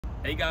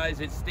Hey guys,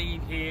 it's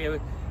Steve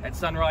here at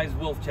Sunrise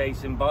Wolf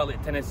Chase in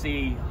Bartlett,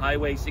 Tennessee,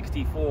 Highway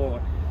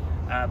 64,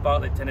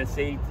 Bartlett,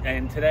 Tennessee.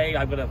 And today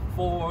I've got a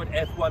Ford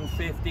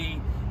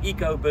F150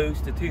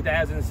 EcoBoost, a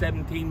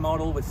 2017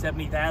 model with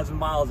 70,000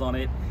 miles on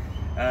it.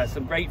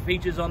 Some great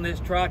features on this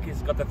truck.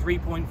 It's got the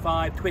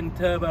 3.5 twin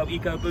turbo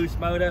EcoBoost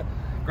motor,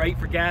 great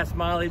for gas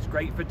mileage,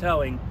 great for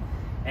towing.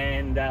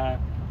 And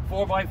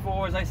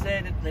 4x4, as I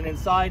said. And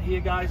inside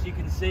here, guys, you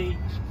can see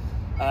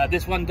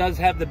this one does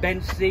have the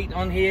bench seat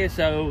on here,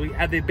 so we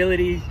have the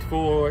ability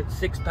for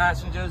 6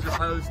 passengers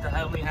opposed to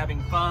only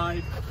having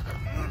 5.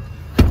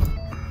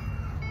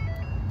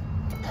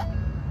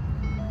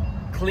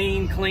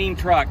 Clean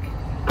truck.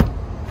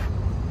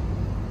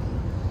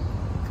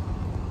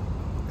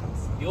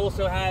 You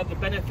also have the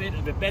benefit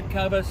of a bed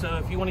cover, so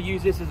if you want to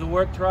use this as a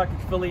work truck,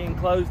 it's fully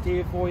enclosed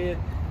here for you.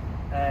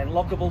 And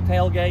lockable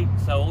tailgate,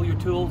 so all your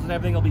tools and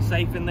everything will be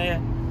safe in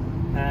there.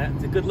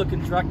 It's a good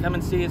looking truck. Come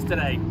and see us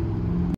today.